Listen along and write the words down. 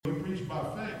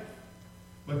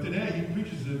But today he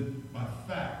preaches it by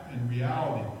fact and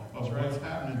reality of what's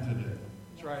happening today.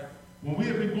 That's right. When we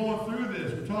have been going through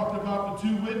this, we're talking about the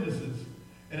two witnesses.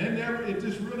 And it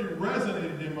just really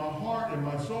resonated in my heart and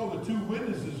my soul, the two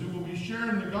witnesses who will be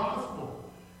sharing the gospel.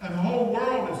 And the whole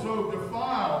world is so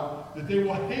defiled that they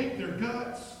will hate their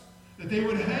guts, that they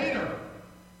would hate them.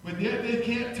 But yet they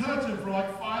can't touch them for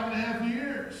like 5.5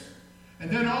 years. And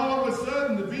then all of a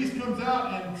sudden the beast comes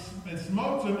out and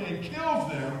smokes them and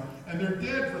kills them, and they're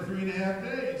dead for 3.5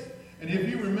 days. And if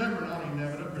you remember, and I don't even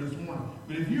have it up here this morning,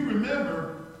 but if you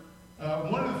remember,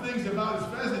 one of the things about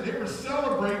this festival, they were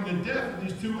celebrating the death of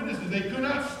these two witnesses. They could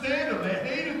not stand them. They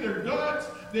hated their guts.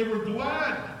 They were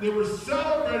glad. They were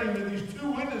celebrating that these two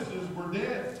witnesses were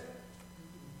dead.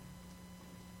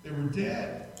 They were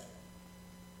dead.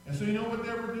 And so you know what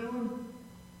they were doing?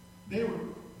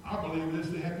 I believe this,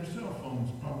 they had their cell phones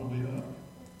probably up.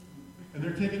 And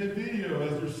they're taking a video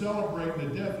as they're celebrating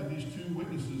the death of these two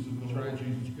witnesses of the Lord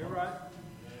Jesus Christ. You're right.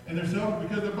 And they're celebrating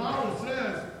because the Bible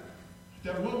says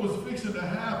that what was fixing to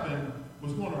happen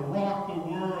was going to rock the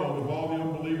world of all the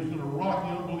unbelievers, going to rock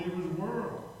the unbelievers'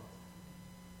 world.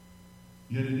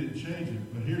 Yet it didn't change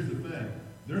it. But here's the thing.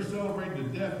 They're celebrating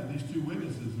the death of these two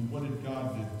witnesses, and what did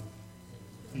God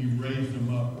do? He raised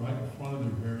them up right in front of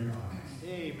their very eyes.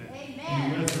 Amen.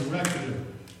 He resurrected them.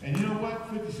 And you know what?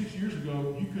 56 years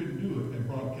ago, you couldn't do it and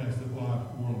broadcast it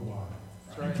live worldwide.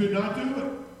 Right. You could not do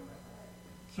it.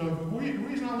 So the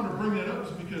reason I want to bring that up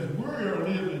is because we're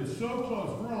living so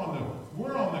close. We're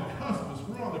on the cusp.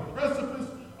 We're on the precipice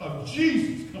of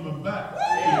Jesus coming back.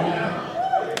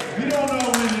 We don't know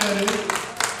when that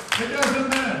is. It doesn't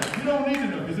matter. You don't need to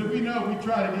know, because if we know, we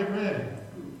try to get ready.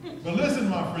 But listen,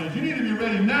 my friends, you need to be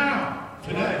ready now,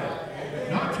 today.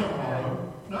 Not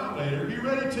tomorrow, not later. Be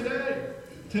ready today.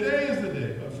 Today is the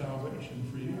day of salvation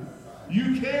for you.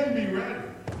 You can be ready.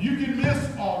 You can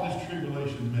miss all this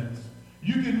tribulation mess.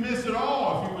 You can miss it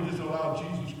all if you would just allow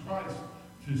Jesus Christ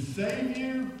to save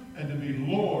you and to be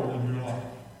Lord of your life.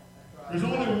 There's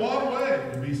only one way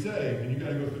to be saved, and you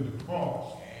got to go through the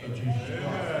cross of Jesus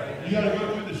Christ. You got to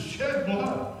go through the shed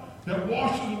blood that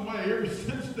washes away every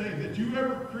sin stain that you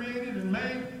ever created and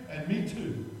made, and me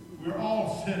too. We're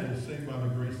all sinners saved by the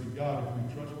grace of God if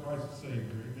we trust Christ as Savior.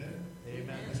 Amen?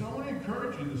 Amen. And so I want to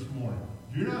encourage you this morning.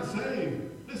 If you're not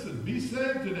saved, listen, be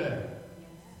saved today.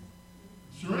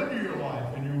 Surrender your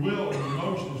life and your will and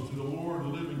emotions to the Lord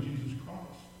and live in Jesus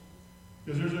Christ.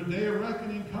 Because there's a day of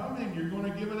reckoning coming. You're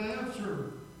going to give an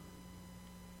answer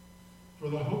for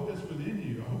the hope that's within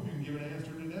you. I hope you can give an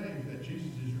answer today that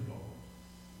Jesus is your hope.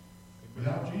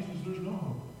 Without Jesus, there's no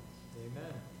hope.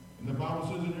 Amen. And the Bible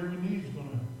says that every knee is going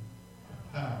to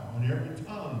bow and every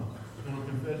tongue is going to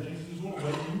confess Jesus is Lord,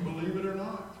 whether you believe it or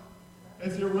not.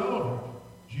 It's irrelevant.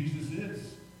 Jesus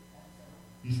is.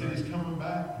 He said he's coming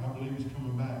back. I believe he's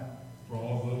coming back for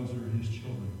all those who are his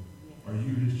children. Are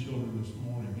you his children this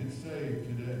morning? Get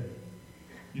saved today.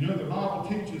 You know, the Bible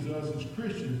teaches us as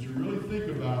Christians to really think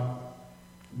about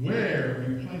where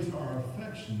we place our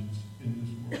affections in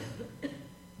this world.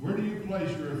 Where do you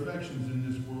place your affections in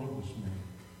this world this morning?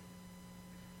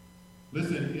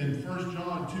 Listen, in 1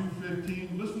 John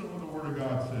 2:15, listen to what the Word of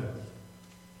God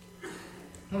says.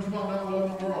 Talks about not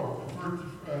loving the world. In verse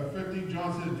 15,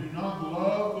 John says, do not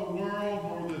love the world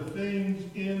nor the things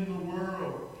in the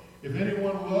world. If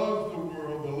anyone loves the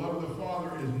world, the love of the Father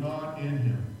is not in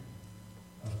him.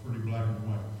 That's pretty black and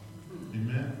white.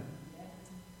 Amen?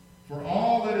 For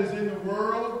all that is in the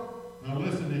world, now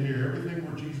listen to here, everything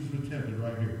where Jesus was tempted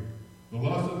right here. The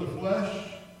lust of the flesh,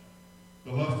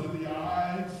 the lust of the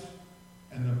eyes,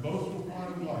 and the boastful pride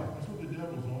of life. That's what the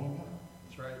devil's all about.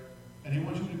 That's right. And he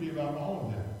wants you to be about all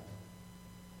of that.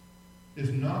 It's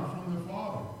not from the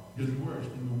Father. Because where? It's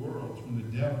from the world. It's from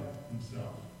the devil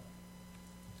himself.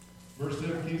 Verse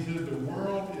 17 says, the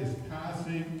world is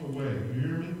passing away. You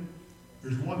hear me?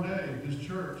 There's one day, this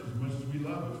church, as much as we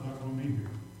love it, it's not going to be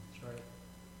here. That's right.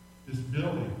 This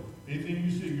building, anything you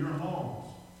see, your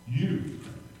homes, you,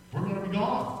 we're going to be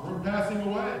gone. We're passing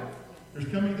away. There's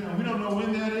coming down. We don't know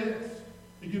when that is.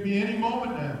 It could be any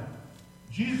moment now.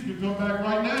 Jesus could come back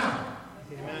right now.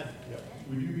 Amen.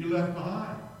 Would you be left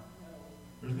behind?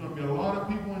 There's going to be a lot of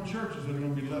people in churches that are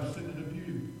going to be left sitting in a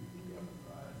pew.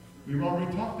 We've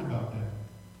already talked about that.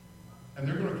 And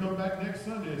they're going to come back next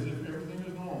Sunday as if everything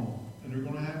is normal. And they're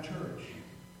going to have church.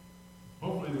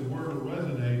 Hopefully the word will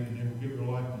resonate and they will give their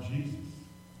life to Jesus.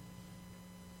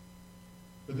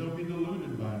 But they'll be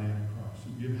deluded by an Antichrist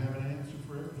who have an answer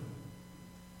for everything.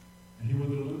 And he will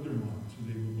delude their minds so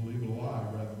they will believe a lie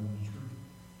rather than the truth.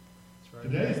 That's right.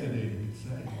 Today's the day to get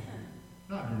saved.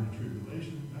 Not during the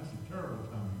tribulation. That's a terrible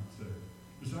time to get saved.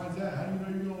 Besides that, how do you know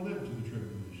you're going to live to the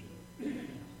tribulation?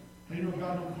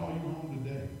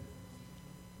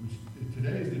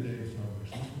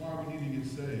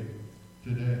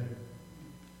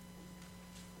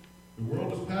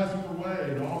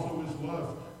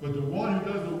 But the one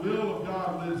who does the will of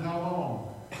God lives how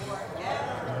long?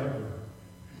 Forever.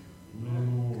 Will of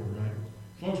the Lord, right?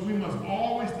 Folks, we must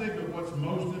always think of what's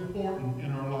most important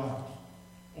in our lives,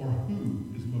 or who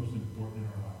is most important in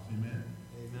our lives. Amen?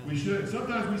 Amen. We should.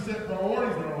 Sometimes we set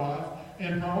priorities in our lives,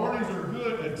 and priorities are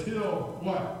good until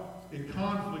what? It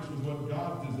conflicts with what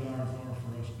God's desires are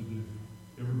for us to do.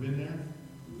 Ever been there?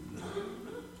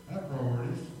 I have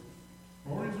priorities.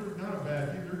 Priorities are not a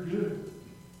bad thing. They're good.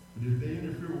 But if they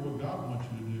interfere with what God wants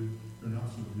you to do, they're not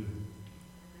so good.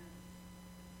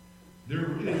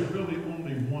 There is really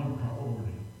only one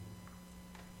priority.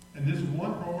 And this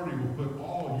one priority will put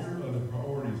all your other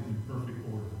priorities in perfect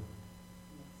order.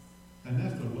 And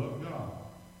that's to love God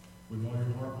with all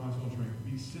your heart, mind, soul, and strength.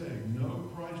 Be saved. Know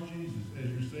Christ Jesus as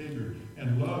your Savior.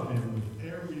 And love Him with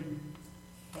every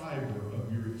fiber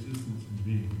of your existence and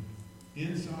being.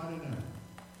 Inside and out.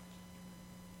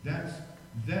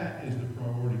 That is the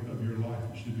priority of your life.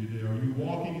 It should be today. Are you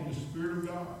walking in the Spirit of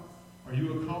God? Are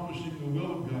you accomplishing the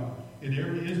will of God in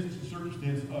every instance and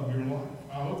circumstance of your life?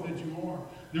 I hope that you are.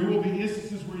 There will be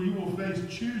instances where you will face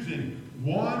choosing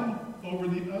one over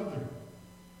the other.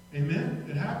 Amen?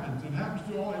 It happens. It happens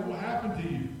to all. It will happen to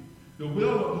you. The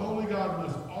will of holy God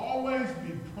must always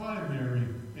be primary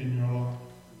in your life.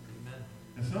 Amen.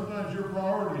 And sometimes your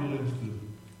priority list of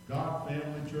God,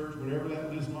 family, church, whatever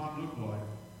that list might look like,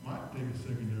 might take a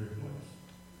secondary place.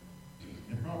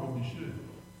 And probably should.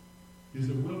 Because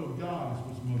the will of God is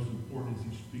what's most important as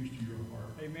He speaks to your heart.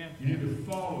 Amen. You need to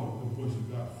follow the voice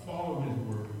of God. Follow His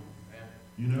word. Amen.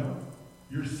 You know?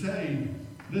 You're saved.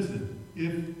 Listen,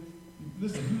 you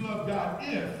love God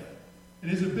if,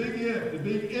 and it's a big if. The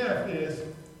big if is,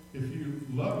 if you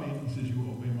love me, He says you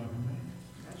will obey my commands.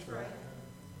 That's right.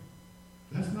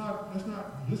 That's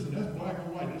not, listen, that's black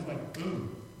and white. It's like,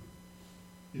 boom.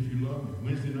 If you love me.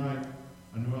 Wednesday night,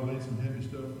 I know I laid some heavy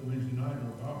stuff on Wednesday night in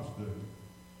our Bible study.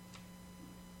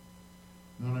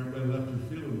 Not everybody left here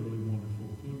feeling really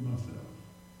wonderful, including myself.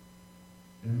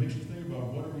 And it makes you think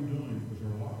about, what are we doing with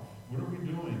our life? What are we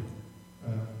doing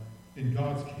in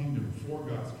God's kingdom, for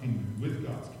God's kingdom, with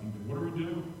God's kingdom? What are we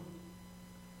doing?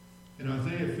 In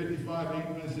Isaiah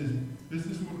 55:8, it says, this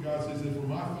is what God says, for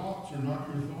my thoughts are not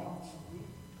your thoughts.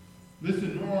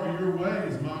 Listen, nor are your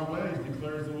ways my ways,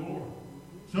 declares the Lord.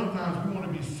 Sometimes we want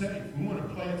to be safe. We want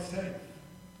to play it safe.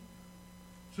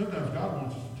 Sometimes God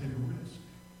wants us to take a risk.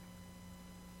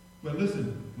 But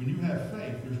listen, when you have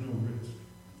faith, there's no risk.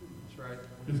 That's right.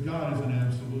 Because God is an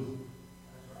absolute.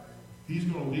 He's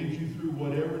going to lead you through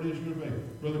whatever it is you're going to be.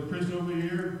 Brother Chris over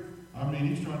here,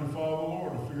 he's trying to follow the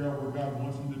Lord to figure out where God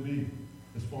wants him to be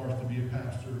as far as to be a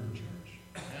pastor of the church.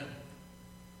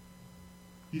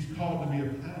 He's called to be a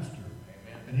pastor.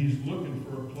 And he's looking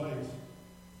for a place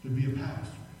to be a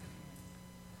pastor.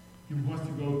 He wants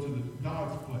to go to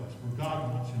God's place where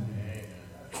God wants him to be.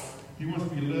 He wants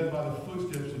to be led by the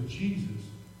footsteps of Jesus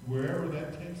wherever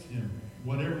that takes him,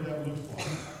 whatever that looks like.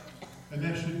 And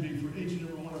that should be for each and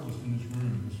every one of us in this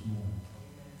room this morning.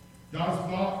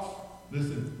 God's thoughts,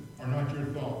 listen, are not your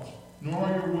thoughts, nor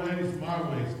are your ways my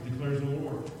ways, declares the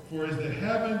Lord. For as the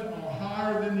heavens are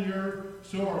higher than the earth,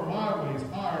 so are my ways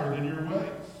higher than your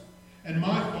ways, and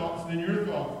my thoughts than your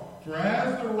thoughts. For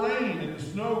as the rain and the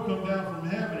snow come down from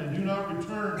heaven and do not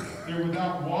return there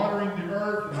without watering the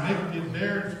earth and making it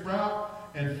bear and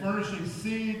sprout, and furnishing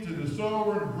seed to the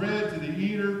sower and bread to the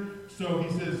eater, so he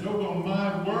says, so will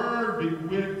my word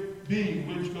be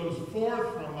which goes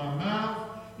forth from my mouth.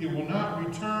 It will not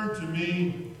return to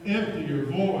me empty or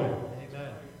void.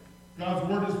 Amen. God's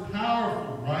word is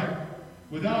powerful, right?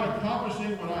 Without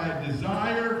accomplishing what I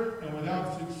desire and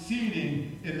without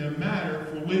succeeding in the matter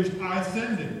for which I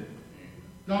send it.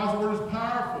 God's word is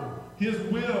powerful. His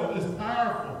will is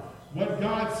powerful. What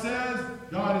God says,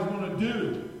 God is going to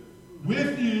do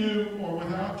with you or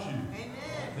without you. Amen.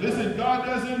 Listen, God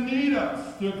doesn't need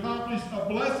us to accomplish a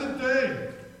blessed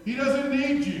thing. He doesn't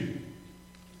need you.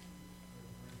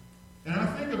 And I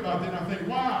think about that and I think,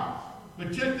 wow,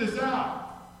 but check this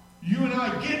out. You and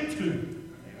I get to.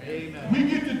 Amen. We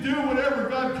get to do whatever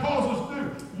God calls us to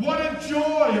do. What a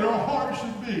joy in our heart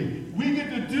should be. We get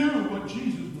to do what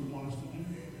Jesus would want us to do.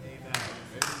 Amen.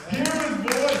 Hear his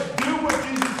voice. Do what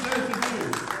Jesus says to do.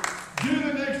 Do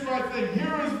the next right thing.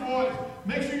 Hear his voice.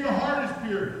 Make sure your heart is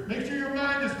pure. Make sure your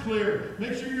mind is clear.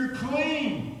 Make sure you're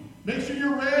clean. Make sure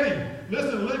you're ready.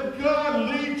 Listen, let God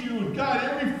lead you and guide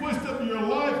every footstep of your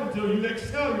life until you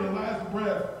exhale your last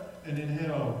breath and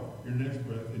inhale your next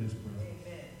breath in his presence.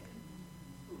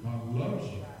 God loves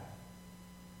you.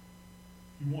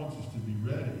 He wants us to be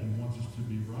ready. He wants us to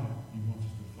be right. He wants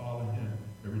us to follow him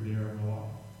every day of our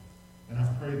life. And I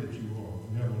pray that you are.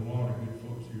 We have a lot of good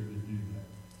folks here that do that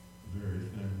very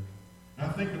thing.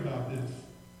 think about this,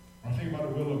 when I think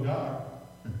about the will of God,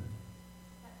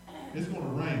 it's going to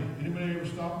rain. Anybody ever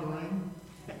stop the rain?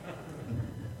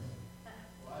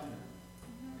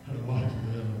 Elijah,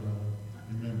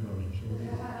 remember, sure.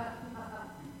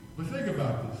 But think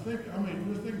about this. Just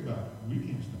think about it. We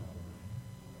can't stop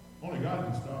the rain. Only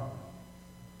God can stop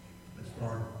it. It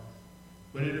started.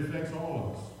 But it affects all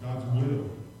of us. God's will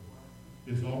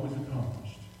is always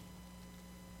accomplished.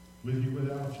 With you,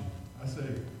 without you. I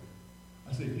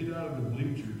say, get out of the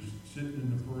bleachers, sitting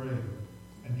in the parade,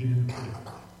 and get in the parade.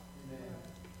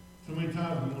 So many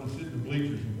times we want to sit in the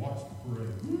bleachers and watch the parade.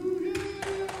 Woo,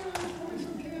 yeah, pour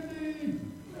some candy.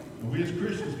 And we as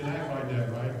Christians can act like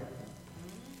that, right?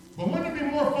 But wouldn't it be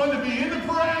more fun to be in the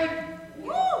parade?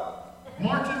 Woo!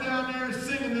 Marching down there,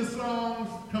 singing the songs.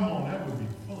 Come on, that would be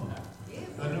fun.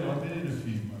 I know I've been in a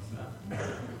few myself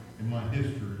in my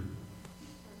history.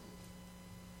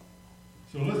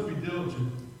 So let's be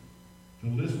diligent to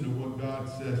listen to what God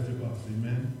says to us.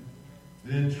 Amen?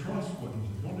 And then trust what he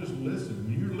says. Don't just listen.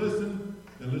 When you listen,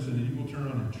 then listen, and you will turn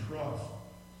on and trust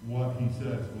what he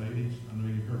says. Ladies, I know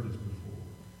you've heard this before.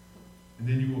 And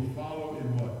then you will follow in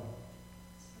what?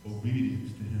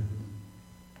 Obedience to him.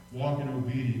 Walk in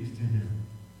obedience to him.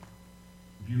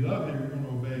 If you love him, you're going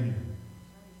to obey him.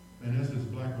 And that's as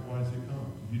black and white as it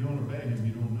comes. If you don't obey him,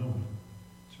 you don't know him.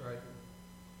 That's right.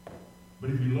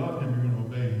 But if you love him, you're going to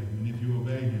obey him. And if you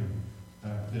obey him,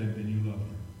 then you love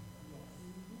him.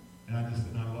 And I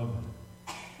love him.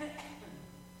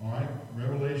 All right?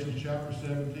 Revelation chapter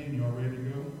 17. Y'all ready to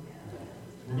go?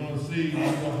 We're going to see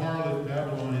what the harlot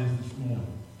Babylon is this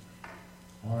morning.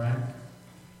 All right?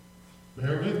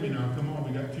 Bear with me now. Come on.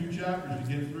 We got 2 chapters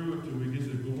to get through it till we get to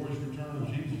the glorious return of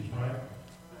Jesus, right?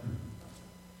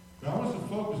 But I want us to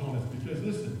focus on this because,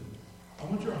 listen, I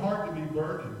want your heart to be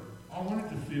burdened. I want it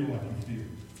to feel like you feel.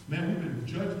 Man, we've been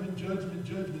judgment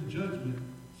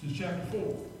since chapter 4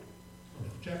 or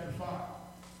chapter 5.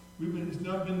 It's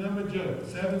not been nothing but judgment.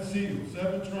 7 seals,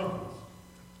 7 trumpets,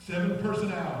 7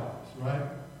 personalities, right?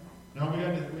 Now we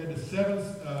had the 7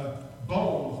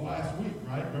 bowls last week,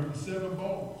 right? Remember the 7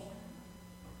 bowls?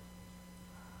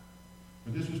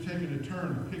 But this was taking a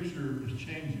turn. The picture is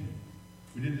changing.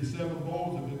 We did the 7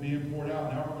 bowls of it being poured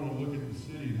out. Now we're going to look at the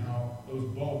city and how those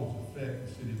bowls affect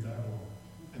the city of Babylon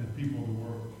and the people of the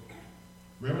world.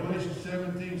 Revelation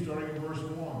 17, starting in verse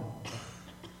 1.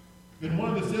 Then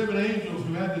one of the 7 angels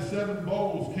who had the 7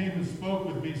 bowls came and spoke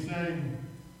with me, saying,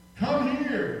 "Come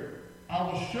here, I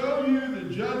will show you the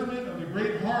judgment of the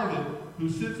great harlot who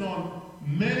sits on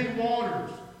many waters,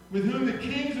 with whom the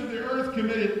kings of the earth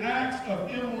committed acts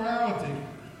of immorality.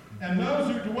 And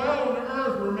those who dwell on the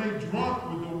earth were made drunk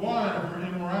with the wine of her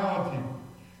immorality.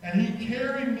 And he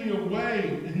carried me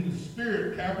away in the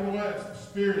spirit," capital S, the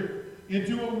spirit,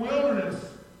 "into a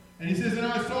wilderness." And he says, "And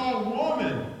I saw a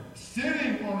woman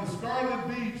sitting on a scarlet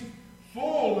beast,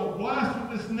 full of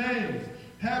blasphemous names,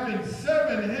 having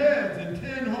 7 heads and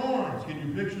 10 horns." Can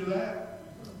you picture that?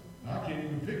 I can't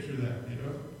even picture that,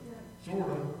 sort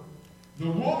of. "The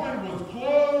woman was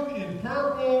clothed in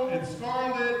purple and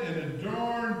scarlet and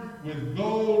adorned with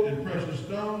gold and precious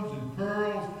stones and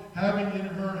pearls, having in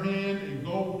her hand a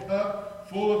gold cup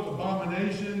full of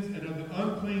abominations and of the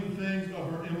unclean things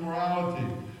of her immorality.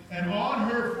 And on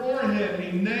her forehead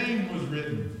a name was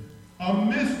written, a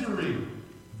mystery,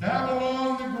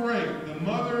 Babylon the Great, the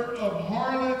mother of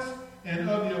harlots and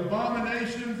of the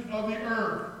abominations of the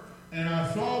earth. And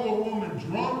I saw the woman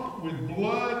drunk with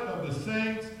blood of the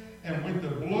saints and with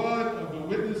the blood of the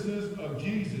witnesses of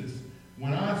Jesus.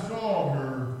 When I saw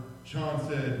her," John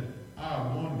said, "I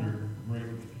wondered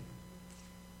greatly."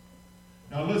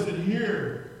 Now listen,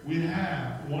 here we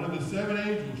have one of the 7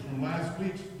 angels from last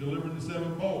week delivering the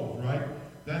 7 bowls, right?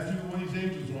 That's who one of these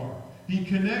angels are. He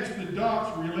connects the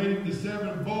dots relating the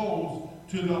 7 bowls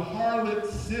to the harlot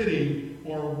city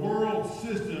or world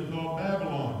system called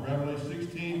Babylon. Revelation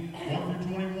 16, 1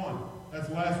 through 21. That's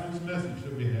last week's message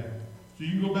that we had. So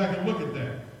you can go back and look at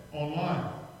that online.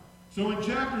 So in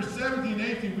chapters 17 and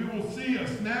 18, we will see a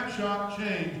snapshot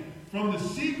change from the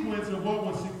sequence of what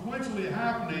was sequentially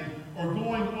happening or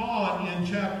going on in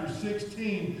chapter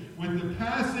 16 with the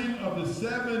passing of the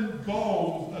 7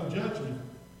 bowls of judgment.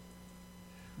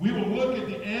 We will look at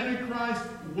the Antichrist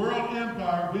world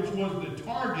empire, which was the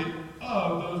target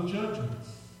of those judgments.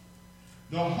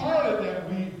 The harlot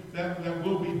that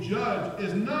will be judged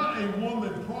is not a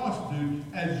woman prostitute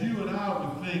as you and I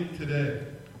would think today.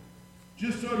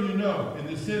 Just so you know, in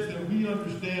the sense that we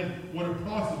understand what a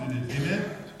prostitute is. Amen?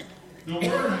 The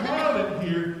word harlot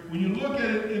here, when you look at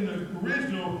it in the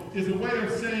original, is a way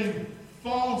of saying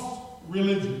false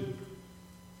religion.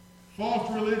 False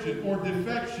religion or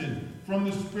defection, from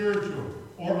the spiritual,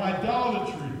 or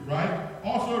idolatry, right?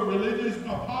 Also religious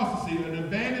apostasy, an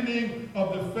abandoning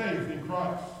of the faith in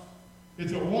Christ.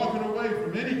 It's a walking away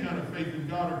from any kind of faith in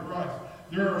God or Christ.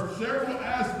 There are several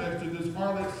aspects to this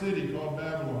harlot city called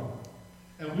Babylon.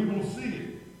 And we will see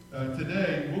it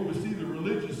today. We will see the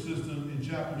religious system in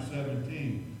chapter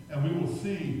 17. And we will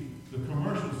see the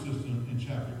commercial system in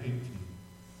chapter 18.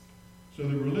 So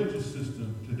the religious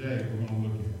system today we're going to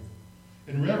look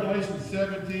at. In Revelation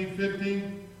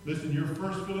 17:15, listen, your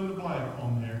first fill in the blank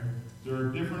on there. There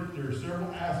are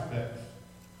several aspects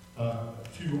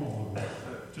to all of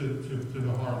this, to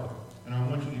the harlot. And I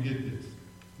want you to get this.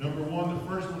 Number one, the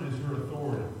first one is her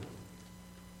authority.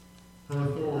 Her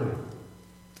authority.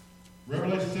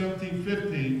 Revelation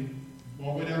 17:15,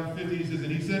 all the way down to 15, he says,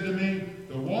 and he said to me,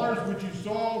 the waters which you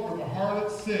saw where the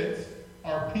harlot sits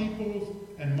are peoples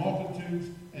and multitudes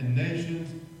and nations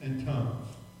and tongues.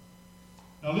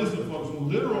 Now listen, folks, the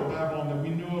literal Babylon that we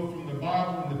know of from the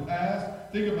Bible in the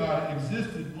past, think about it,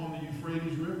 existed on the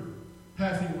Euphrates River,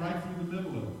 passing right through the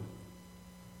middle of it.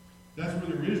 That's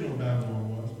where the original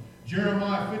Babylon was.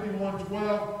 Jeremiah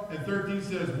 51:12 and 13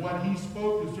 says, what he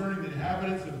spoke concerning the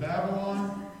inhabitants of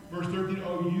Babylon. Verse 13,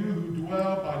 O you who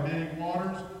dwell by many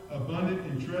waters, abundant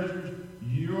in treasures,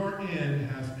 your end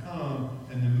has come,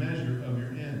 and the measure of your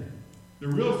end. The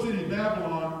real city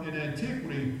Babylon in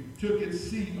antiquity took its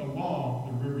seat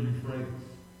along the river Euphrates.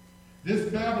 This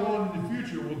Babylon in the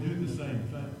future will do the same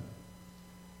thing.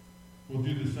 Will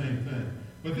do the same thing.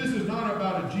 But this is not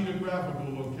about a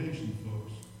geographical location,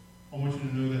 folks. I want you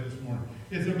to know that this morning.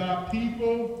 It's about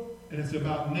people, and it's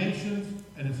about nations,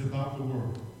 and it's about the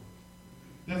world.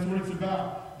 That's what it's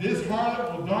about. This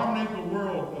harlot will dominate the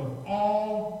world of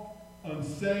all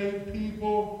unsaved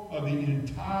people of the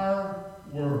entire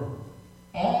world.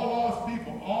 All lost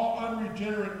people, all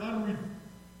unregenerate,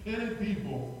 unrepentant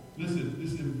people. Listen,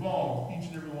 this involves each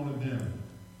and every one of them.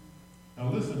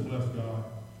 Now listen, bless God.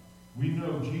 We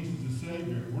know Jesus is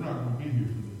Savior. We're not going to be here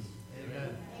for this.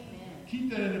 Amen. Keep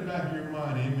that in the back of your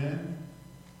mind. Amen.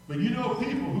 But you know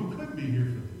people who could be here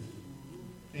for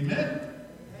this. Amen.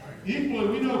 Equally,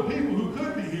 we know people who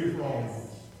could be here for all of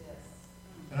this.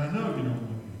 And I know you don't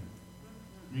want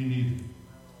to. Me neither.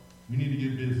 We need to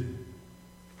get busy.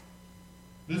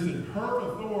 Listen, her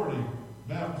authority,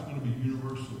 Babylon's going to be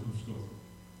universal in scope.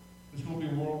 It's going to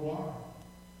be worldwide.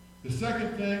 The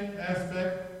second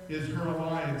aspect is her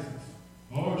alliances.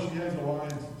 Oh, she has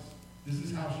alliances. This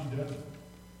is how she does it.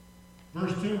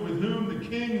 Verse 2, with whom the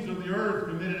kings of the earth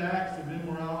committed acts of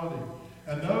immorality,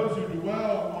 and those who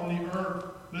dwell on the earth,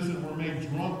 listen, were made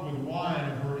drunk with wine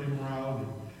of her immorality.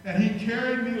 And he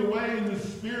carried me away in the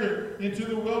spirit into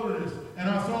the wilderness, and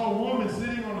I saw a woman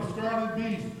sitting on a scarlet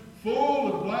beast,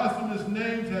 full of blasphemous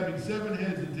names, having 7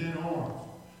 heads and 10 horns.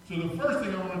 So the first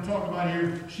thing I want to talk about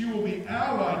here, she will be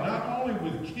allied not only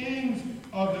with kings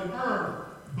of the earth,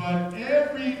 but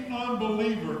every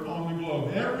unbeliever on the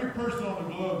globe. Every person on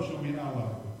the globe shall be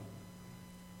allied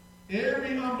with.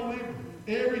 Every unbeliever,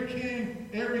 every king,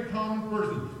 every common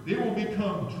person. They will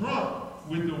become drunk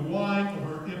with the wine of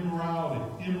her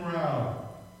immorality.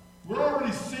 We're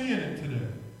already seeing it today.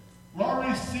 We're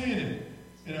already seeing it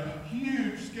in a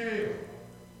huge scale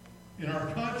in our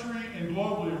country and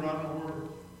globally around the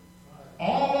world.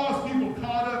 All lost people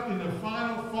caught up in the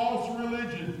final false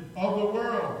religion of the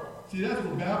world. See, that's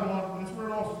where Babylon, that's where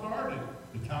it all started.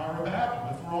 The Tower of Babel.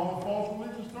 That's where all the false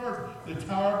religion started. The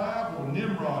Tower of Babel,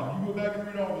 Nimrod. You go back and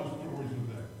read all those stories of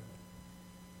that.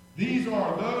 These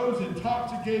are those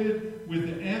intoxicated with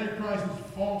the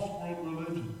Antichrist's false world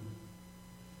religion.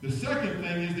 The second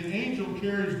thing is the angel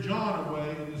carries John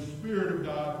away in the Spirit of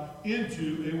God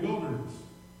into a wilderness.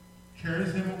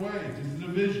 Carries him away. This is a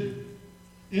vision.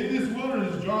 In this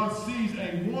wilderness, John sees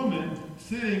a woman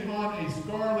sitting on a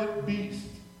scarlet beast.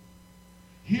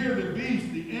 Here the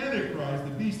beast, the Antichrist,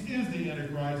 the beast is the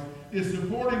Antichrist, is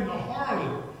supporting the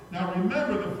harlot. Now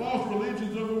remember the false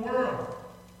religions of the world.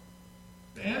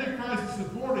 The Antichrist is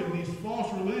supporting these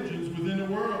false religions within the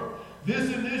world.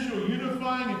 This initial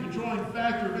unifying and controlling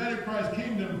factor of Antichrist's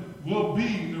kingdom will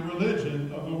be the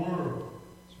religion of the world.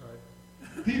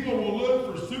 That's right. People will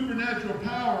look for supernatural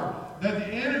power that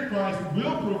the Antichrist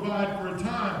will provide for a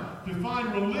time to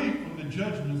find relief from the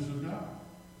judgments of God.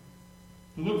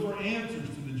 To look for answers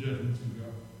to the judgments of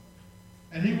God.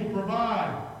 And he will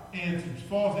provide answers,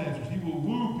 false answers. He will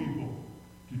woo people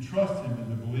to trust him and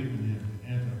to believe in him, the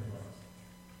Antichrist.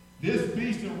 This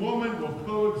beast and woman will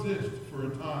coexist for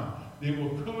a time. They will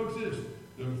coexist.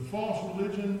 The false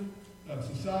religion of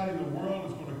society, the world,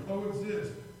 is going to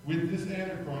coexist with this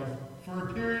Antichrist for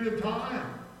a period of time.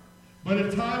 But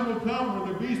a time will come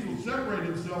where the beast will separate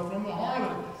himself from the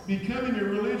harlot, becoming a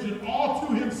religion all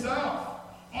to himself,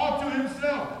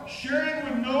 sharing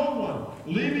with no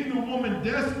one, leaving the woman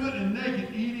desolate and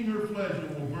naked, eating her flesh, and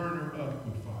will burn her up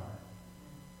with fire.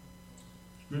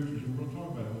 Scriptures, and we'll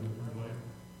talk about it a little bit later.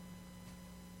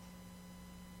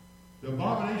 The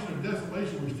abomination of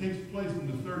desolation, which takes place in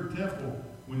the third temple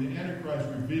when the Antichrist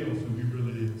reveals who he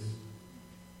really is.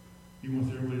 He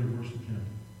wants everybody to worship him.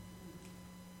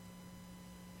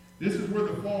 This is where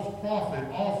the false prophet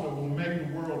also will make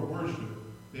the world worship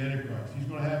the Antichrist. He's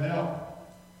going to have help.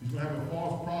 He's going to have a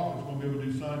false prophet who's going to be able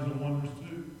to do signs and wonders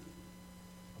too.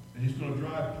 And he's going to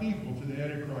drive people to the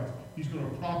Antichrist. He's going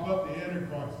to prop up the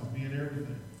Antichrist as being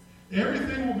everything.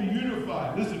 Everything will be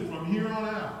unified. Listen, from here on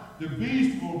out, the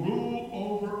beast will rule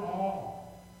over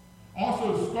all.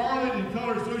 Also, scarlet in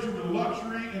color associated with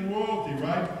luxury and royalty,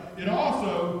 right? It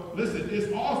also, listen,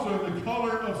 it's also the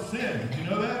color of sin. You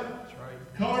know that? That's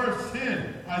right. Color of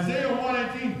sin. Isaiah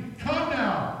 1:18. Come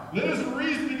now, let us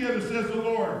reason together, says the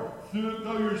Lord.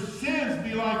 Though your sins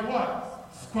be like what?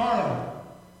 Scarlet.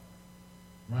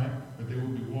 Right? But they will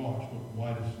be washed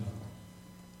white as snow.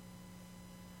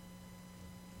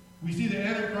 We see the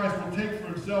Antichrist will take for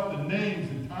himself the names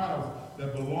and titles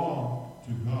that belong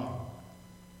to God.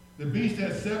 The beast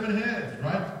has 7 heads,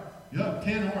 right? Yep,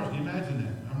 10 horns. Can you imagine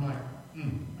that? I'm like,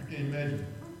 I can't imagine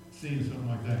seeing something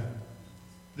like that.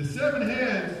 The 7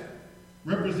 heads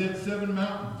represent 7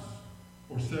 mountains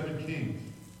or 7 kings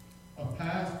of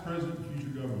past, present, and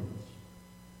future governments.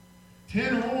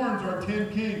 10 horns are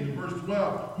 10 kings in verse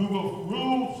 12 who will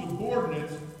rule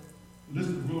subordinates.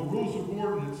 Listen, will rule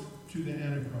subordinates to the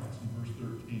Antichrist in verse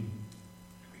 13.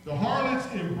 The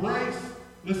harlot's embrace,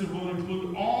 listen, will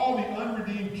include all the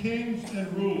unredeemed kings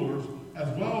and rulers, as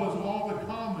well as all the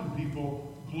common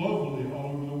people globally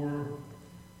all over the world.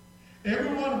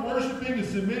 Everyone worshiping and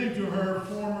submitting to her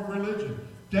form of religion.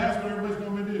 That's what everybody's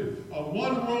going to do. A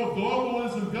one-world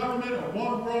globalism government, a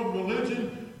one-world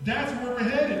religion, that's where we're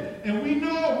headed. And we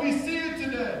know, we see it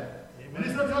today. When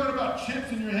they start talking about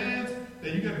chips in your hands,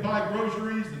 that you got to buy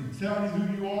groceries and tell you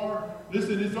who you are,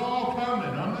 listen, it's all coming.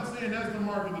 I'm not saying that's the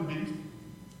mark of the beast.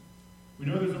 We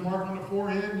know there's a mark on the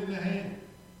forehead and in the hand.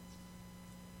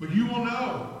 But you will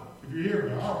know if you're here.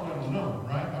 But I don't plan on knowing,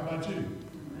 right? How about you?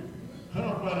 I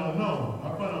don't plan on knowing.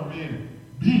 I plan on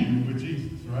being with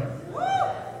Jesus, right? Woo!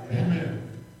 Amen.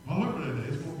 Well, look at that day.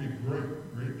 It's going to be a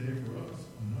great, great day for us.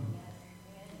 I know.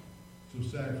 So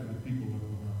sad for the people that go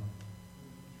around.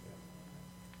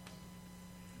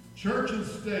 Church and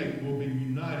state will be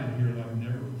united here like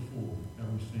never before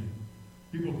that we've seen.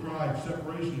 People cry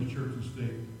separation of church and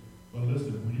state. But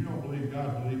listen, when you don't believe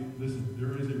God, listen,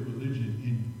 there is a religion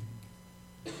in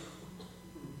you. It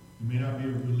may not be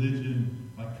a religion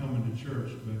like coming to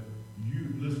church, but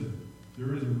listen,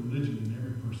 there is a religion in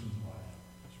every person's life.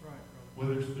 That's right,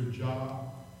 brother. Whether it's their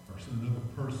job or another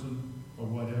person or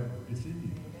whatever, it's in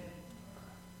you.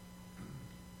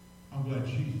 I'm glad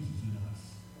Jesus is in us.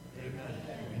 Amen.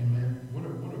 Amen. What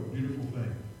a beautiful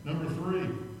thing. Number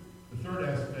 3, the third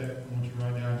aspect I want you to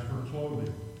write down is her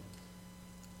clothing,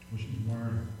 what she's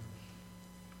wearing.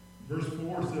 Verse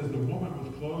 4 says, the woman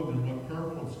was clothed in what?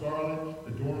 Purple and scarlet,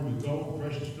 adorned with gold,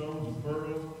 precious stones, and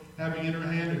pearls, having in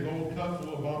her hand a gold cup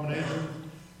full of abominations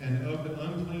and of the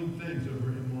unclean things of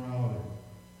her immorality.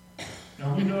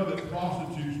 Now we know that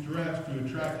prostitutes dress to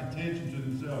attract attention to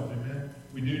themselves. Amen?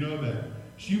 We do know that.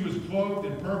 She was clothed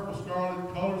in purple,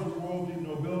 scarlet, colors of royalty,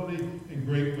 nobility, and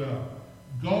great wealth.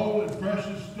 Gold and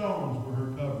precious stones were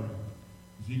her covering.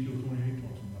 Ezekiel 28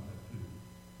 talks about that too.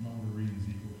 You might want to read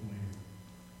Ezekiel 28.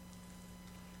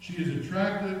 She is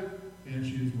attractive and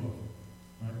she is wealthy.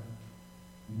 Right?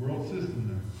 The world system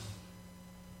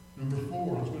now. Number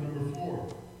 4. Let's go to number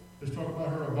 4. Let's talk about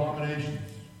her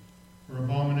abominations. Her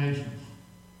abominations.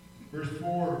 Verse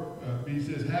 4b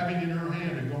says, having in her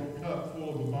hand a gold cup full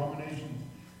of abominations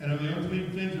and of the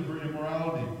unclean things of her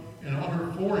immorality, and on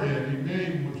her forehead a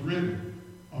name was written,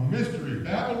 a mystery,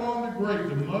 Babylon the Great,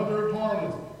 the mother of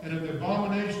harlots and of the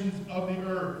abominations of the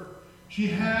earth. She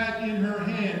had in her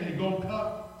hand a gold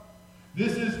cup.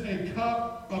 This is a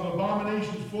cup of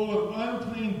abominations full of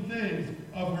unclean things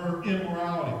of her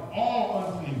immorality. All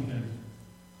unclean things.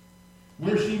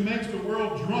 Where she makes the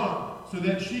world drunk so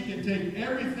that she can take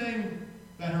everything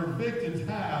that her victims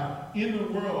have in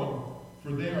the world,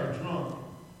 for they are drunk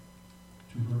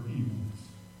to her evilness.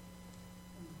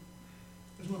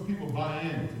 That's when people buy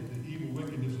into the evil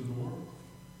wickedness of the world.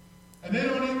 And they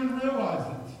don't even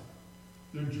realize it.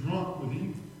 They're drunk with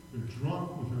evil. They're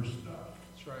drunk with her stuff.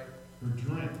 That's right. Her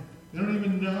drink. They don't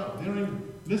even know. They don't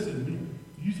even listen.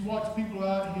 You used to watch people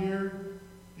out here,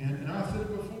 and I said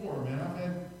it before,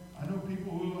 man. I know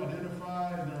people who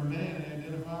identify as they're a man and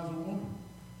identify as a woman.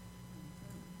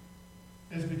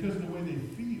 And it's because of the way they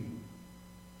feel.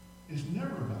 It's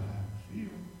never about how you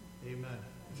feel. Amen.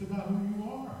 It's about who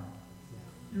you are.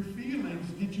 Your feelings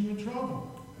get you in trouble.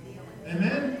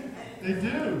 Amen? They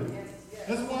do.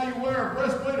 That's why you wear a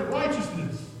breastplate of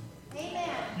righteousness. Amen.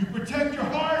 You protect your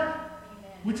heart,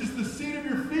 which is the seat of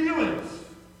your feelings.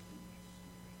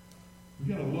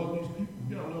 We got to love these people.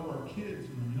 We got to love our kids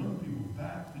and our young people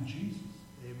back to Jesus.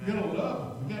 Amen. We got to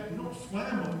love them. We don't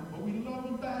slam them, but we love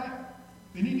them back.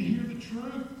 They need to hear the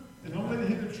truth. And the only way they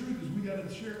hear the truth is we got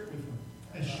to share it with them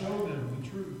and show them the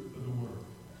truth of the word.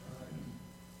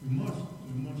 We must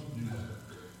do that.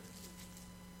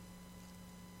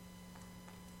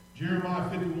 Jeremiah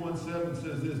 51:7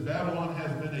 says this: Babylon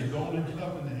has been a golden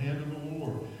cup in the hand of the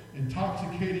Lord,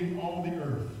 intoxicating all the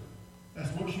earth. That's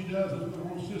what she does. That's what the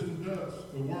world system does.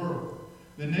 The world.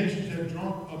 The nations have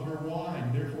drunk of her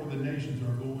wine. Therefore, the nations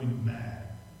are going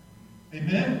mad.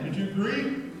 Amen? Would you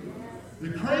agree?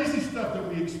 The crazy stuff that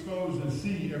we expose and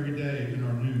see every day in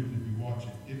our news, if you watch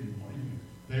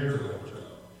it, bear watch it.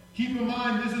 Keep in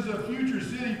mind, this is a future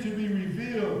city to be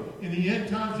revealed in the end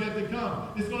times yet to come.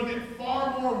 It's going to get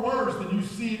far more worse than you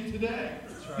see it today.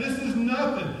 Right. This is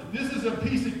nothing. This is a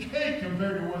piece of cake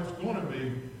compared to what it's going to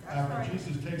be after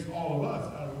Jesus takes all of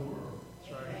us out of the world.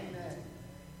 That's right. Amen.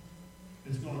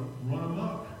 It's going to run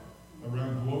amok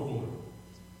around globally.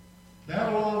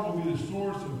 Babylon will be the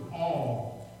source of all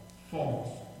false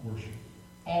worship.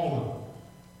 All of it.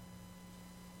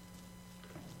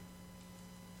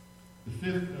 The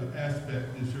fifth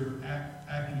aspect is her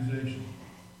accusation.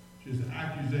 She has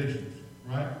accusations,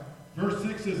 right? Verse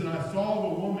 6 says, And I saw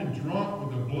the woman drunk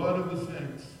with the blood of the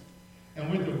saints,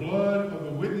 and with the blood of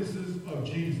the witnesses of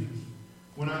Jesus.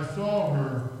 When I saw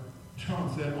her, John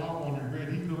said, all on her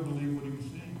grave. He couldn't believe what he was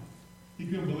seeing. He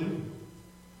couldn't believe it.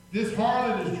 This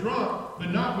harlot is drunk, but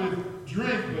not with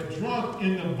drink, but drunk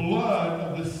in the blood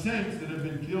of the saints that have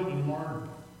been killed and martyred.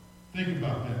 Think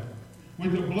about that.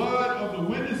 With the blood of the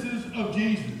witnesses of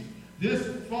Jesus. This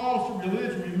false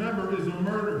religion, remember, is a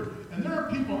murder. And there are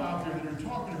people out there that are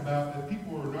talking about that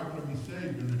people are not going to be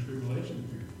saved during the tribulation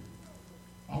period.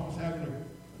 I was having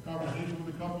a conversation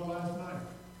with a couple last night,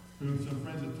 who some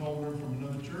friends had told her from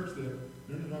another church that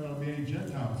there's not going to be any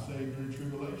Gentiles saved during the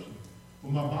tribulation.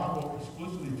 Well, my Bible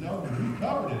explicitly tells me we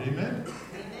covered it. Amen?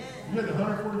 You had the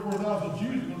 144,000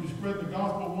 Jews going to be spreading the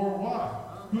gospel worldwide.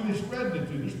 Who are they spreading it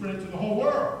to? They're spreading it to the whole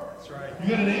world. That's right. You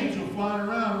got an angel flying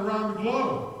around the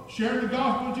globe, sharing the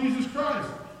gospel of Jesus Christ.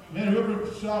 Man, whoever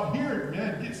shall hear it,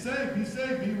 man, get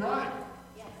saved, be right.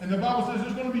 And the Bible says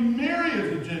there's going to be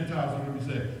myriads of Gentiles that are going to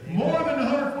be saved. More than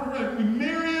 140,000. There's going to be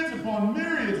myriads upon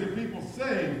myriads of people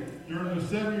saved during those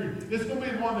 7 years. It's going to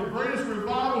be one of the greatest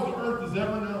revivals the earth has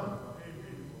ever known.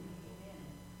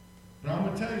 But I'm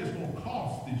going to tell you, it's going to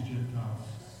cost these Gentiles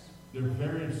their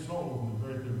very soul and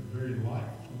their very life.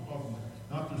 It's going to cost them,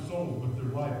 not their soul, but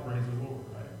their life, praise the Lord,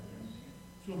 right?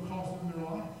 It's going to cost them their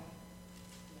life.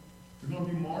 They're going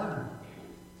to be martyred.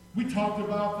 We talked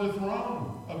about the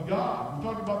throne of God. We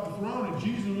talked about the throne, and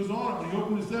Jesus was on it when he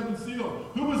opened the seventh seal.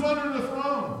 Who was under the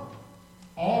throne?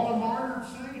 All the martyred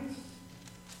saints.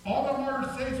 All the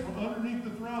martyred saints were underneath the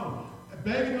throne,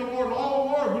 begging the Lord,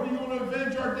 oh Lord, when are you going to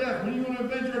avenge our death? When are you going to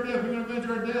avenge our death? We're going to avenge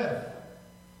our death.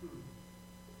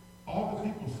 All the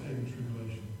people saved in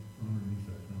tribulation from underneath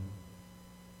that throne.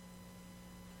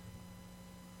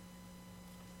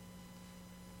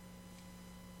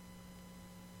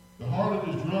 The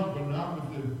harlot is drunk, but not with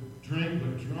the drink,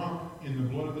 but drunk in the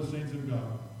blood of the saints of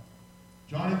God.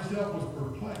 John himself was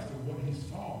perplexed at what he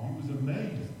saw. He was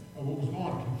amazed at what was going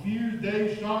on. Confused,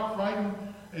 dazed, shocked, frightened,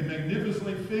 a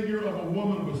magnificent figure of a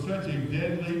woman with such a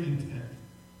deadly intent.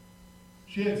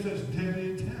 She had such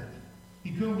deadly intent.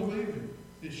 He couldn't believe it.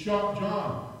 It shocked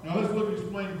John. Now let's look and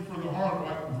explain for the harlot.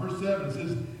 Right? In verse 7 it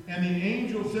says, And the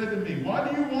angel said to me, Why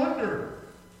do you wonder?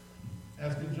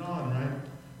 Asking John, right?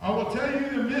 I will tell you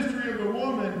the mystery of the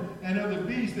woman and of the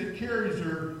beast that carries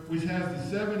her, which has the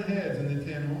 7 heads and the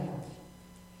 10 horns.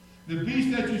 The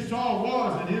beast that you saw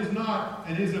was and is not,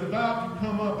 and is about to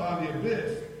come up out of the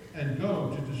abyss and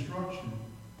go to destruction.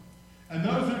 And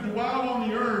those who dwell on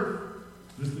the earth,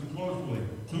 listen closely,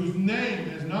 whose name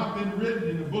has not been written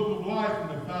in the book of life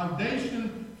from the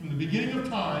foundation, from the beginning of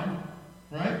time,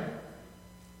 right,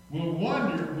 will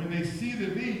wonder when they see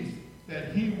the beast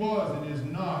that he was and is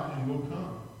not and will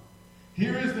come.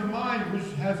 Here is the mind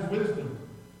which has wisdom.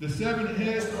 The 7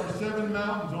 heads are 7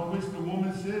 mountains on which the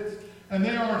woman sits, and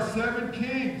they are 7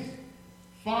 kings.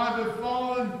 5 have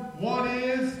fallen, 1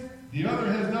 is, the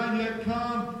other has not yet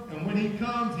come, and when he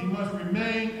comes, he must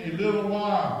remain a little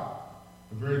while.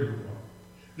 A very little while.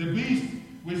 The beast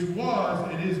which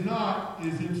was and is not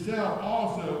is himself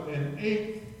also an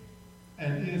 8th,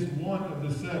 and is one of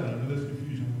the seven. I know there's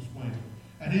confusion, I'm explaining.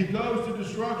 And he goes to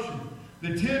destruction.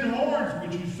 The 10 horns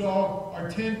which you saw are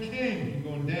 10 kings. You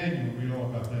go in Daniel and read all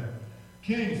about that.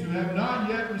 Kings who have not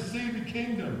yet received the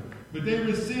kingdom, but they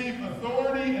receive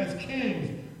authority as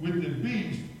kings with the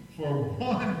beast for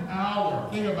 1 hour.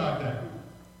 Think about that.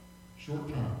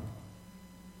 Short time.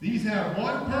 These have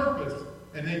one purpose,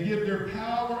 and they give their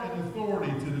power and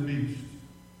authority to the beast.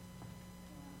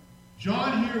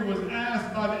 John here was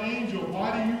asked by the angel,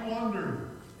 why do you wonder?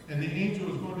 And the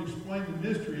angel is going to explain the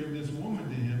mystery of this woman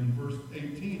to him in verse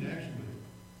 18, actually.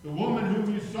 The woman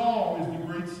whom you saw is the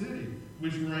great city,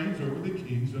 which reigns over the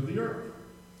kings of the earth.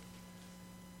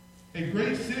 A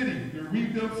great city, the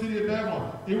rebuilt city of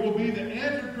Babylon. It will be the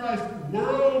Antichrist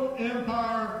world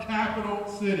empire capital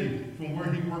city from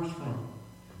where he works from.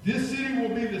 This city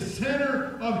will be the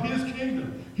center of his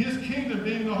kingdom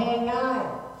being the whole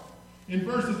world. In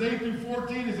verses 8 through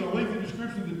 14 is a lengthy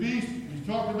description of the beast we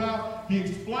talked about. He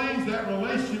explains that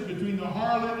relationship between the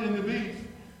harlot and the beast.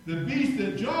 The beast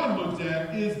that John looks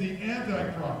at is the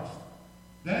Antichrist.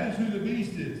 That is who the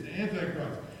beast is, the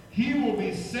Antichrist. He will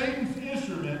be Satan's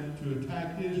instrument to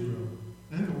attack Israel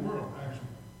and the world, actually.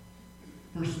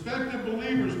 Prospective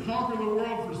believers conquer the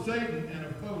world for Satan and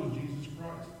oppose Jesus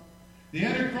Christ. The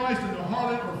Antichrist and the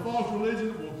harlot or false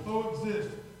religion will coexist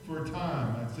for a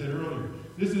time, I said earlier.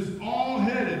 This is all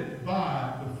headed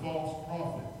by the false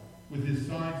prophet with his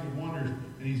signs and wonders.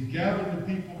 And he's gathering the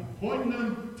people and pointing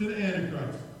them to the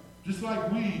Antichrist. Just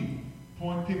like we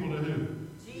point people to who?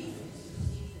 Jesus.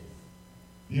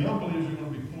 The unbelievers are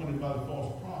going to be pointed by the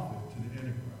false prophet to the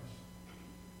Antichrist.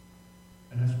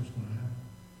 And that's what's going to happen.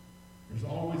 There's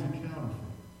always a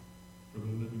counterfeit for the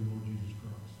living Lord Jesus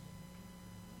Christ.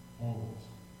 Always.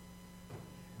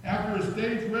 After a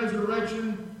staged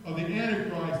resurrection of the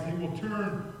Antichrist, he will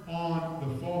turn on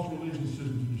the false religious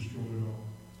system to destroy it all.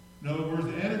 In other words,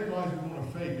 the Antichrist is going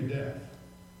to fake a death.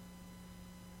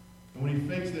 And when he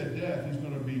fakes that death, he's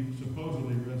going to be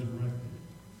supposedly resurrected.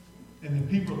 And the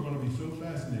people are going to be so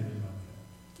fascinated by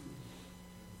that.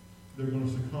 They're going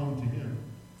to succumb to him.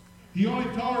 He only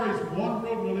tolerates one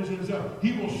world religion himself.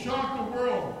 He will shock the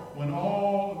world when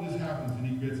all of this happens and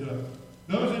he gets up.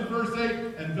 Those in verse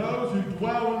 8, and those who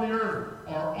dwell on the earth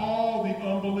are all the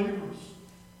unbelievers.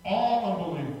 All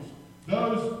unbelievers.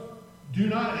 Those do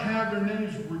not have their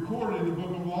names recorded in the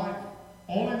book of life.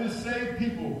 Only the saved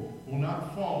people will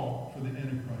not fall for the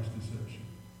Antichrist deception.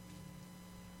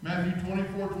 Matthew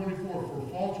 24:24, for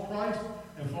false Christs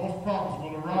and false prophets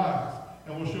will arise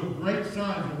and will show great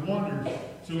signs and wonders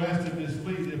so as to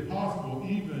mislead, if possible,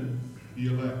 even the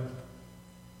elect.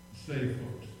 Saved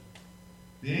folks.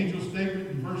 The angel's statement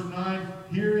in verse 9,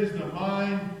 here is the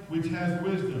mind which has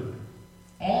wisdom.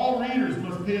 All readers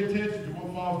must pay attention to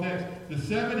what follows next. The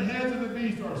 7 heads of the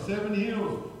beast are 7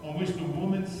 hills on which the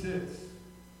woman sits.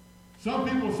 Some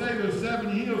people say those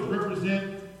 7 hills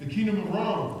represent the kingdom of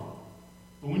Rome.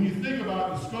 But when you think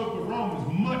about it, the scope of Rome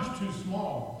is much too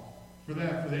small for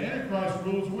that. For the Antichrist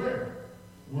rules where?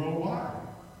 Worldwide.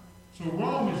 So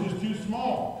Rome is just too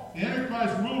small. The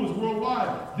Antichrist rule is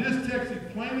worldwide. This text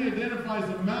plainly identifies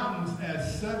the mountains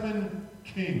as 7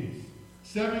 kings.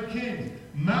 7 kings.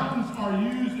 Mountains are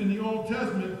used in the Old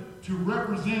Testament to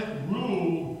represent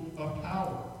rule of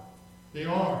power. They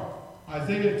are.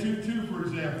 Isaiah 2:2, for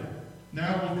example.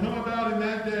 Now it will come about in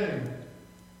that day.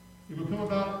 It will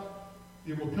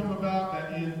come about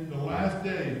that in the last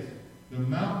days, the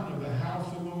mountain of the house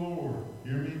of the Lord,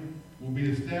 hear me, will be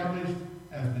established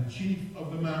as the chief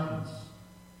of the mountains,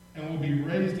 and will be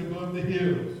raised above the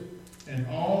hills, and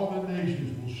all the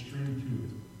nations will stream to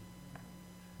it.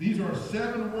 These are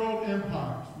 7 world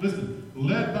empires, listen,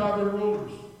 led by their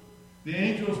rulers. The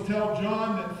angels tell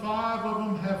John that 5 of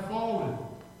them have fallen.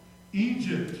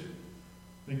 Egypt,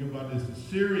 think about this,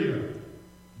 Assyria,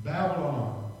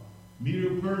 Babylon,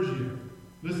 Medo-Persia,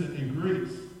 listen, in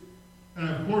Greece. And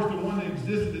of course, the one that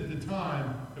existed at the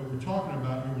time that we're talking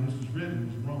about here when this was written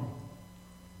was Rome.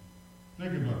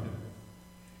 Think about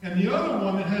that. And the other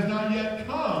one that has not yet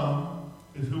come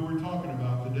is who we're talking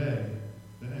about today,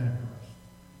 the Antichrist.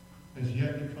 Has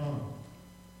yet to come,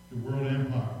 the world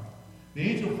empire. The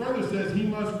angel further says he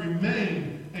must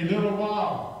remain a little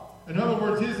while. In other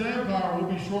words, his empire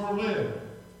will be short-lived.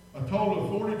 A total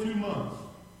of 42 months,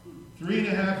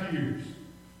 3.5 years.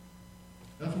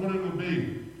 That's what it will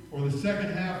be, or the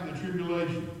second half of the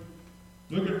tribulation.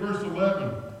 Look at verse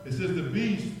 11. It says, the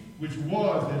beast which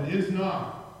was and is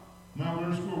not, my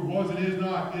underscore was and is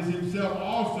not, is himself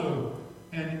also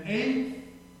an 8th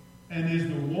and is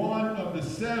the one of the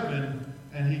 7,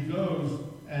 and he goes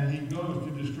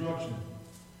to destruction.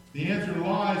 The answer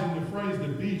lies in the phrase, the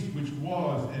beast which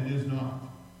was and is not.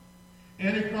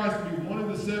 Antichrist will be one of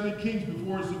the 7 kings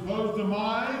before his supposed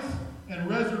demise and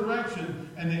resurrection,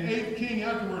 and the 8th king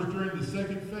afterwards during the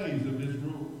 2nd phase of his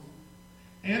rule.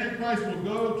 Antichrist will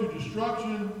go to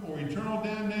destruction or eternal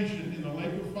damnation in the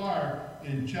lake of fire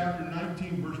in chapter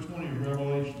 19, verse 20 of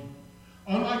Revelation.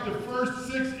 Unlike the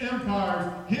first 6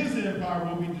 empires, his empire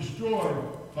will be destroyed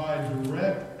by a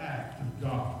direct act of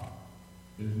God.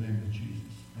 His name is Jesus.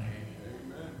 Right?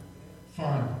 Amen.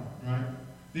 Finally, right?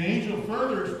 The angel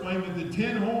further explained that the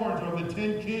 10 horns are the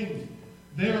 10 kings.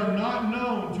 They are not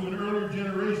known to an earlier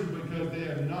generation because they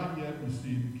have not yet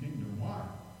received the kingdom. Why?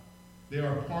 They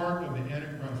are part of the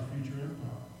Antichrist's future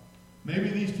empire. Maybe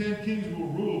these 10 kings will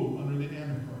rule under the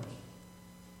Antichrist.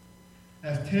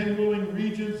 As 10 ruling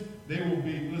regions, they will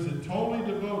be, totally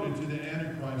devoted to the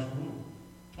Antichrist rule.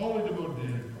 Totally devoted to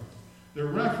the Antichrist. The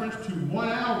reference to 1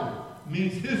 hour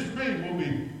means his reign will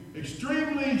be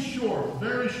extremely short,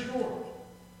 very short.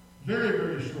 Very,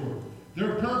 very short.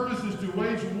 Their purpose is to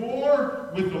wage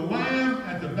war with the Lamb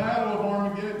at the Battle of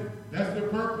Armageddon. That's their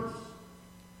purpose.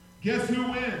 Guess who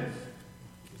wins?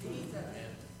 Jesus.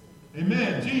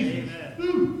 Amen. Jesus. Amen.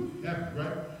 Woo. Yeah,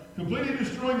 right? Completely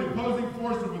destroying the opposing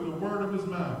forces with the word of his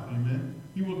mouth. Amen.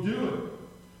 He will do it.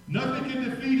 Nothing can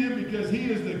defeat him because he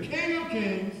is the King of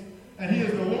kings and he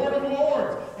is the Lord of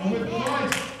lords. And with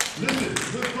Christ, listen,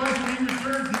 with Christ when he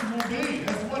returns, he will be.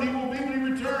 That's what he will be when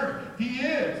he returns. He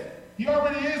is. He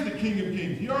already is the King of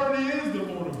kings. He already is the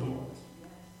Lord of lords.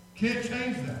 Can't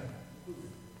change that.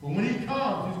 But when he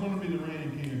comes, he's going to be the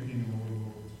reigning King of kings and Lord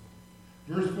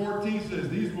of lords. Verse 14 says,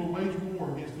 these will wage war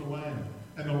against the Lamb.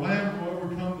 And the Lamb will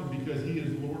overcome them because he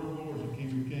is Lord of lords and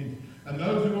King of kings. And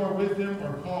those who are with him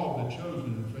are called the chosen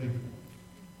and faithful.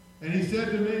 And he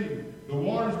said to me, the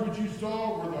waters which you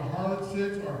saw where the harlot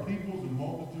sits are peoples and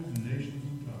multitudes and nations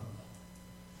and tongues.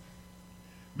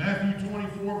 Matthew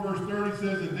 24, verse 30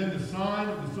 says, and then the sign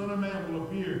of the Son of Man will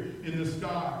appear in the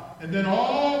sky. And then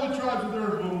all the tribes of the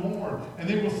earth will mourn. And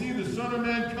they will see the Son of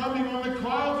Man coming on the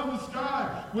clouds of the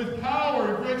sky with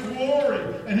power and great glory.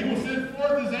 And he will send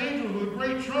forth his angels with a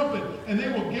great trumpet. And they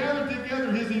will gather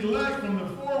together his elect from the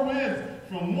 4 winds,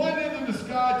 from one end of the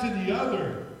sky to the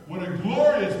other. What a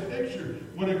glorious picture.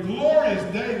 What a glorious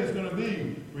day that's going to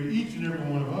be for each and every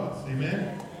one of us.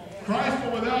 Amen. Christ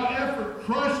will without effort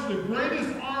crush the greatest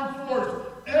armed force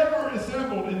ever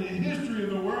assembled in the history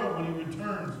of the world when he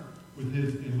returns with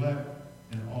his elect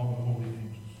and all the holy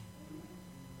angels.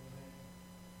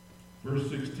 Verse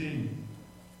 16.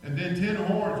 And then 10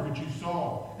 horns which you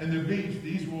saw, and the beast,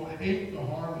 these will hate the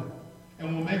harlot,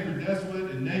 and will make her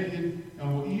desolate and naked,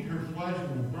 and will eat her flesh,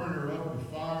 and will burn her up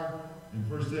with fire. And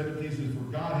verse 17 says,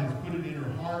 for God has put it in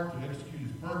her heart to execute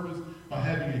his purpose by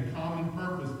having a common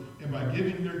purpose and by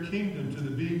giving their kingdom to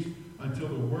the beast until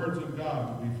the words of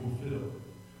God will be fulfilled.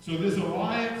 So this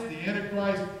alliance the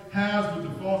Antichrist has with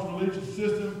the false religious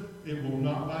system, it will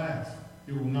not last.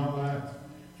 It will not last.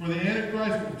 For the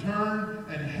Antichrist will turn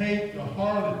and hate the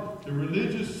harlot, the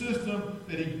religious system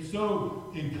that he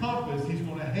so encompassed. He's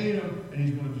going to hate him and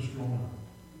he's going to destroy him.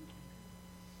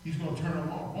 He's going to turn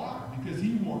them off. Why? Because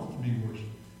he wants to be worshipped.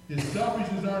 His selfish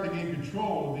desire to gain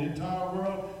control of the entire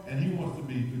world, and he wants to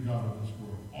be the God of this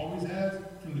world. Always has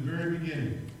from the very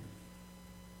beginning.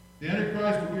 The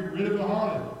Antichrist will get rid of the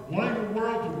harlot, wanting the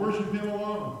world to worship him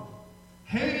alone.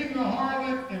 Hating the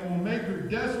harlot and will make her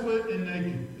desolate and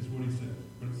naked, is what he says.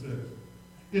 What it says.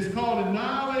 It's called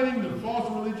annihilating the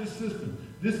false religious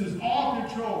system. This is all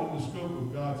controlled in the scope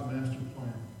of God's master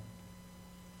plan.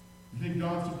 You think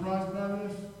God's surprised by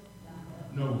this?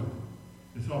 No way.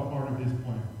 It's all part of his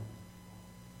plan.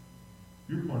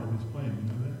 You're part of his plan, you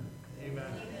know that?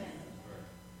 Amen.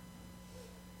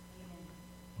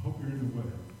 I hope you're in the way.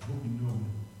 I hope you know him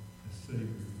as Savior.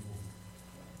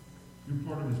 You're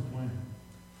part of his plan.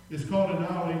 It's called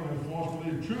annihilating the false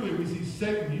religion. Truly, we see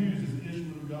Satan used as an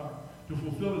instrument of God to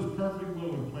fulfill his perfect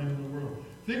will and plan in the world.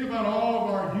 Think about all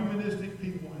of our humanistic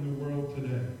people in the world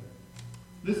today.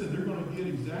 Listen, they're going to get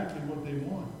exactly what they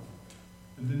want.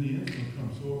 And then the end will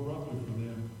come so abruptly for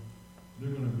them.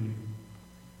 They're going to be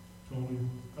totally...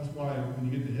 That's why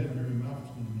when you get to heaven, every mouth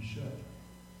is going to be shut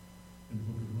in the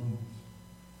book of Romans.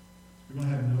 They're going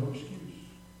to have no excuse.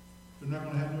 They're not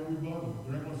going to have no rebuttal.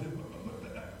 They're not going to say,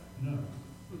 no.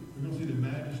 We're going to see the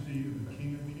majesty of the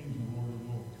King of Kings and Lord of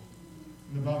Lords.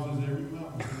 And the Bible says every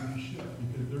mouth is going to be shut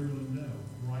because they're going to know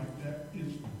right that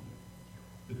instant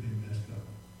that they messed up.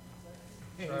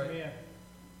 Amen.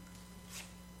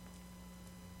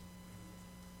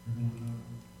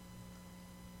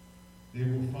 They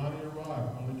will finally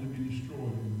arrive only to be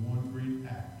destroyed in one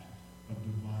great act of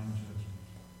divine judgment.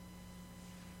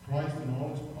 Christ and all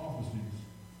his prophecies,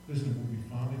 listen, will be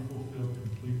finally fulfilled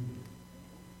completely.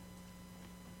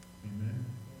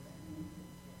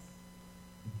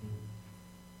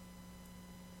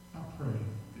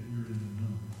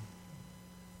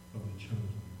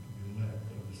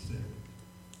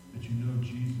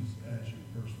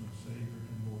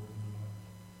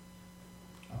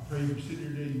 pray you're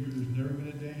sitting here today, there's never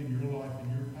been a day in your life, in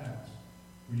your past,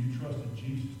 where you trusted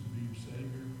Jesus to be your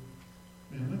Savior.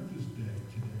 Man, let this day,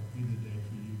 today, be the day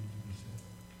for you to be saved.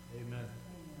 Amen.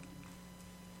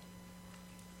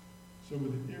 So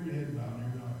with every head bowed and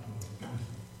every eye closed,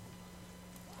 listen.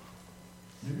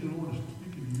 Maybe the Lord is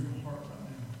speaking to your heart right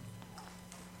now.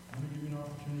 I'm going to give you an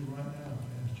opportunity right now to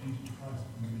ask Jesus Christ to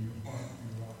come into your heart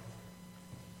and your life.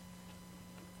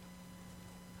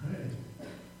 Pray.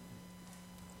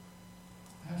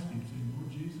 Ask him, say,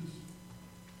 Lord Jesus,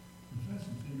 confess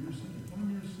him, say you're a sinner. Tell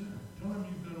him you're a sinner. Tell him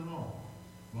you've done it wrong.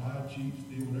 Lie, cheat,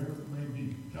 steal, whatever it may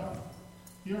be. Tell him.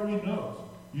 He already knows.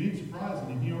 You ain't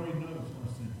surprising him. He already knows our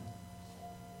sin.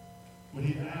 What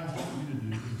he asks you to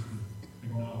do is to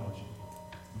acknowledge it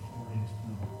before his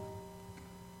throne.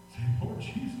 Say, Lord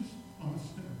Jesus, I'm a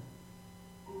sinner.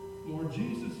 Lord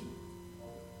Jesus,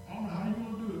 I don't know how you're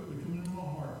going to do it, but come into my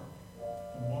heart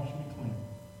and wash me clean.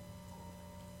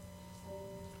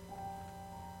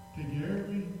 Take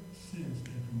every sin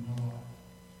stain from my life.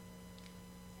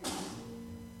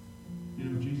 You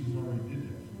know, Jesus already did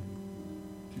that for you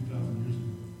 2,000 years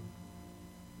ago.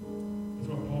 That's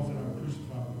why Paul said, I'm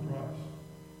crucified with Christ.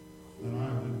 That I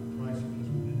live with Christ who lives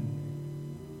within me.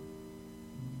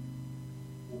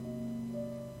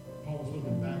 Paul was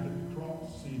looking back at the cross,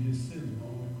 seeing his sins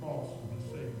were on the cross with the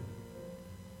Savior.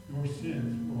 Your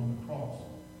sins were on the cross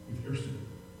with your sin.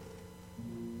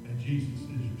 And Jesus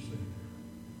is your Savior.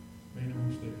 Make no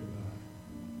mistake about it.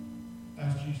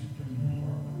 Ask Jesus to come into your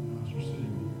heart right now as you're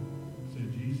sitting there. Say,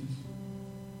 Jesus,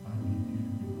 I need you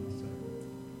to be my Savior.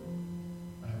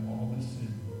 I have all this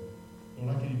sin.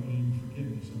 Lord, I can't even believe you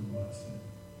forgive me some of my sin.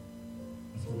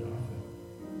 That's the way I felt.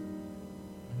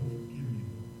 I don't forgive you.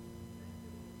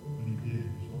 But he did.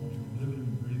 As long as you're living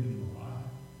and breathing and alive,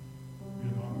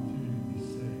 we have an opportunity to be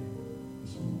saved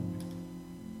this morning.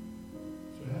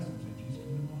 So ask him, say, Jesus,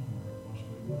 come into my heart. Wash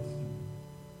away my sin.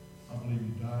 I believe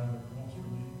you died on the cross for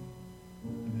me.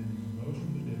 And then you rose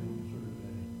from the dead on the third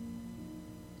day.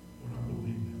 Lord, I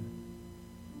believe that.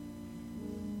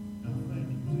 Now thank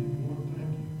you. Say, Lord,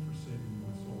 thank you for saving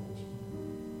my soul this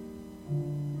morning.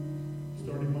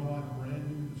 Starting my life brand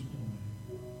new this morning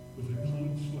with a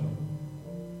clean slate.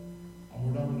 Oh,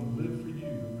 Lord, I want to live for you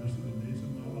the rest of the days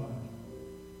of my life.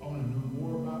 I want to know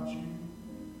more about you.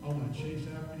 I want to chase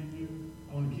after you.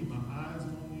 I want to keep my eyes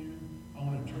on you. I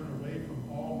want to turn away from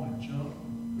all my junk,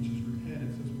 which is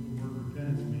repentance. That's what the word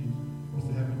repentance means. Is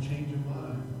to have a change of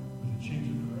mind, with a change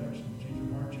of direction, change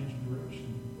of heart, change of direction.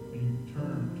 And you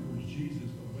turn towards Jesus,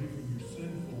 away from your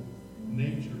sinful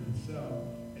nature and self,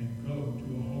 and go to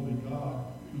a holy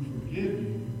God who forgives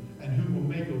you and who will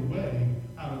make a way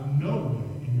out of no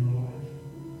way in your life.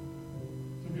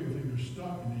 Some people think they're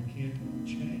stuck and they can't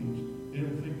change. They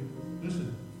don't think,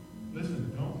 listen,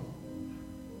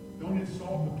 don't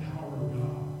insult the power of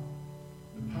God.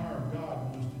 The power of God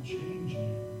wants to change you.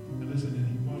 And listen, and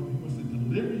he wants to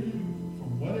deliver you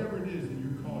from whatever it is that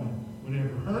you're caught in.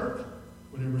 Whatever hurt,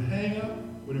 whatever hang up,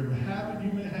 whatever habit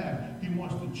you may have. He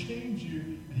wants to change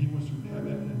you, and he wants to have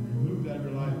that and remove that of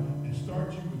your life and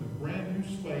start you with a brand new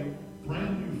slate,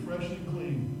 brand new, fresh and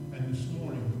clean. And this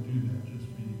morning he'll do that just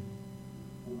for you.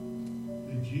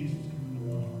 Say, Jesus, come into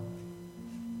my heart.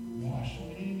 Wash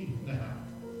me now.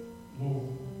 Lord,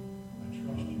 I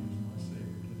trust you as my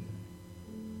Savior today.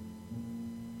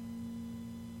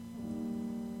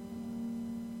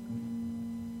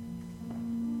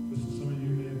 Listen, some of you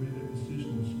may have made that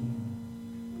decision this morning.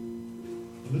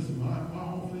 But listen, my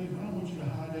whole thing, I don't want you to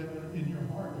hide that in your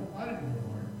heart. Don't hide it in your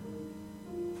heart.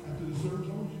 After the service,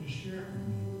 I want you to share it with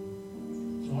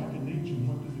me so I can lead you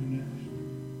what to do next.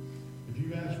 If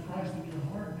you ask Christ in your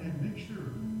heart, man, make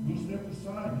sure we'll step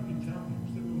aside. You can tell me.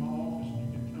 Step in my